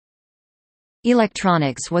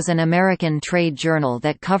Electronics was an American trade journal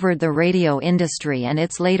that covered the radio industry and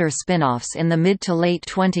its later spin-offs in the mid to late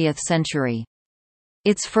 20th century.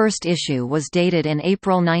 Its first issue was dated in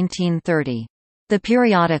April 1930. The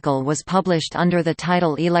periodical was published under the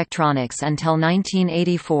title Electronics until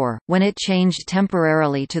 1984, when it changed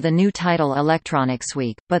temporarily to the new title Electronics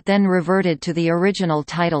Week, but then reverted to the original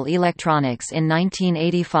title Electronics in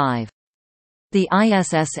 1985. The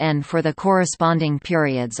ISSN for the corresponding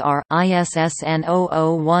periods are, ISSN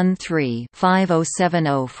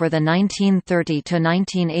 0013-5070 for the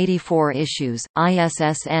 1930–1984 issues,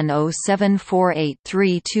 ISSN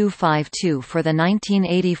 0748-3252 for the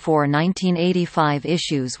 1984–1985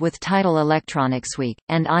 issues with title Electronics Week,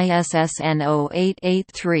 and ISSN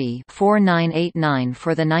 0883-4989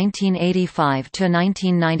 for the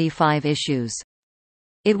 1985–1995 issues.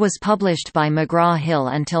 It was published by McGraw-Hill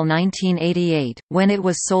until 1988, when it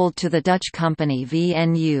was sold to the Dutch company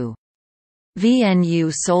VNU.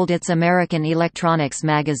 VNU sold its American electronics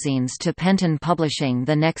magazines to Penton Publishing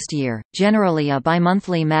the next year, generally a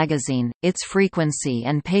bi-monthly magazine. Its frequency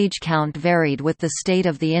and page count varied with the state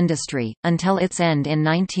of the industry, until its end in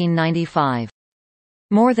 1995.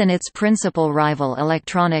 More than its principal rival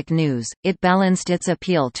Electronic News, it balanced its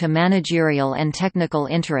appeal to managerial and technical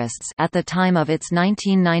interests. At the time of its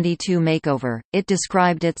 1992 makeover, it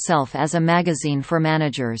described itself as a magazine for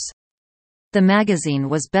managers. The magazine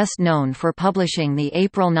was best known for publishing the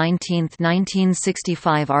April 19,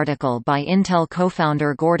 1965 article by Intel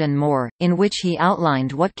co-founder Gordon Moore, in which he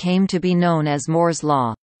outlined what came to be known as Moore's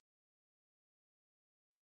Law.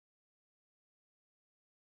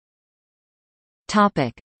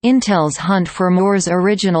 Intel's hunt for Moore's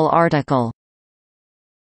original article.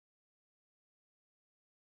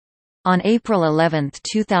 On April 11,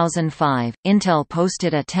 2005, Intel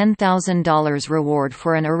posted a $10,000 reward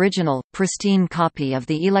for an original, pristine copy of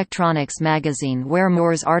the Electronics magazine where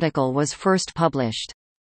Moore's article was first published.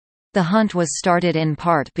 The hunt was started in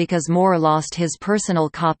part because Moore lost his personal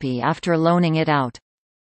copy after loaning it out.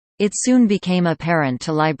 It soon became apparent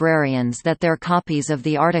to librarians that their copies of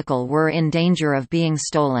the article were in danger of being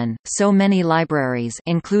stolen, so many libraries,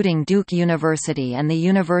 including Duke University and the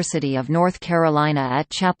University of North Carolina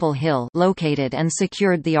at Chapel Hill, located and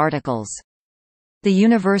secured the articles. The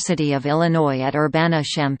University of Illinois at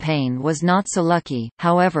Urbana-Champaign was not so lucky,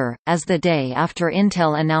 however, as the day after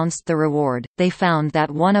Intel announced the reward, they found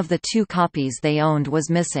that one of the two copies they owned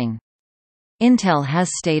was missing. Intel has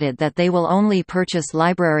stated that they will only purchase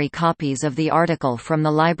library copies of the article from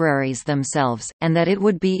the libraries themselves, and that it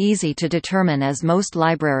would be easy to determine as most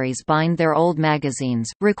libraries bind their old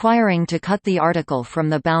magazines, requiring to cut the article from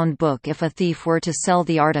the bound book if a thief were to sell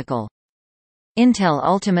the article. Intel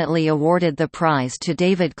ultimately awarded the prize to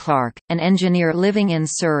David Clark, an engineer living in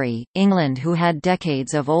Surrey, England who had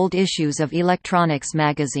decades of old issues of Electronics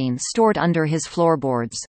magazine stored under his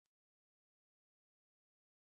floorboards.